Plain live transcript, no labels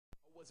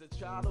Was a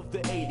child of the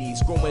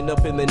 80s, growing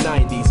up in the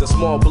 90s, a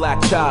small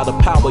black child of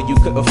power. You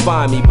couldn't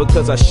find me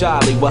because I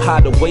shyly would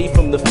hide away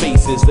from the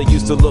faces that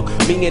used to look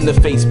me in the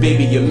face.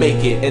 Baby, you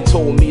make it, and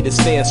told me to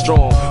stand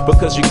strong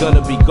because you're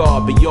gonna be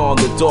God beyond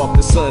the dark.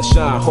 The sun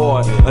shine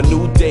hard, a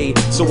new day,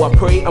 so I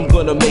pray I'm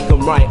gonna make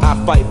them right. I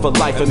fight for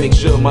life and make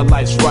sure my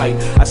life's right.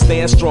 I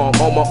stand strong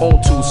on my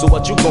own too, so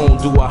what you gon'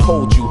 do? I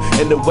hold you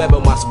in the web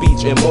of my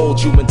speech and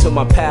mold you into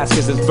my past,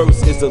 cause this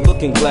verse is the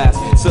looking glass.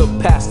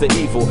 Surpass the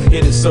evil,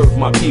 it has served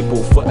my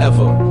people forever.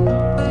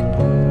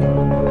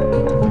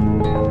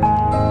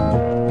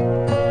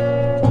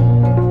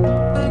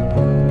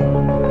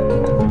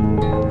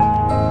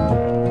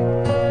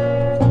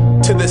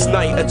 To this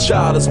night a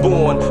child is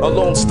born, a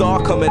lone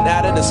star coming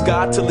out of the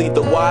sky to lead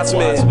the wise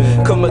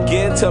men. Come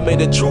again, tell me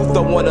the truth, I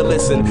wanna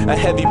listen. A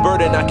heavy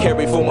burden I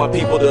carry for my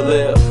people to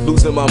live.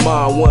 Losing my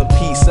mind one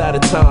piece at a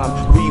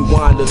time.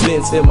 Rewind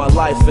events in my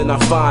life and I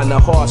find the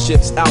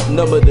hardships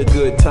outnumber the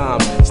good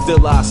times.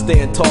 Still I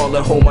stand tall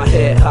and hold my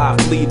head high,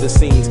 flee the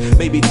scenes.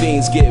 Maybe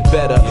things get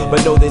better,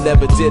 but no, they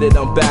never did it.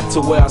 I'm back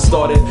to where I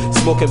started,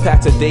 smoking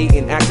pack to date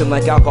and acting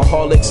like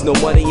alcoholics. No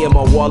money in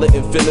my wallet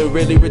and feeling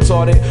really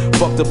retarded.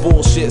 Fuck the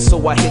bullshit,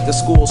 so I hit the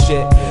school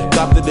shit.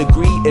 Got the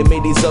degree and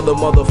made these other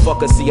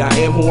motherfuckers see I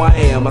am who I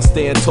am. I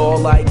stand tall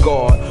like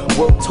God,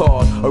 worked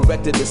hard,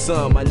 erected the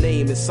sun. My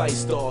name is Sight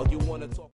Star. You wanna talk?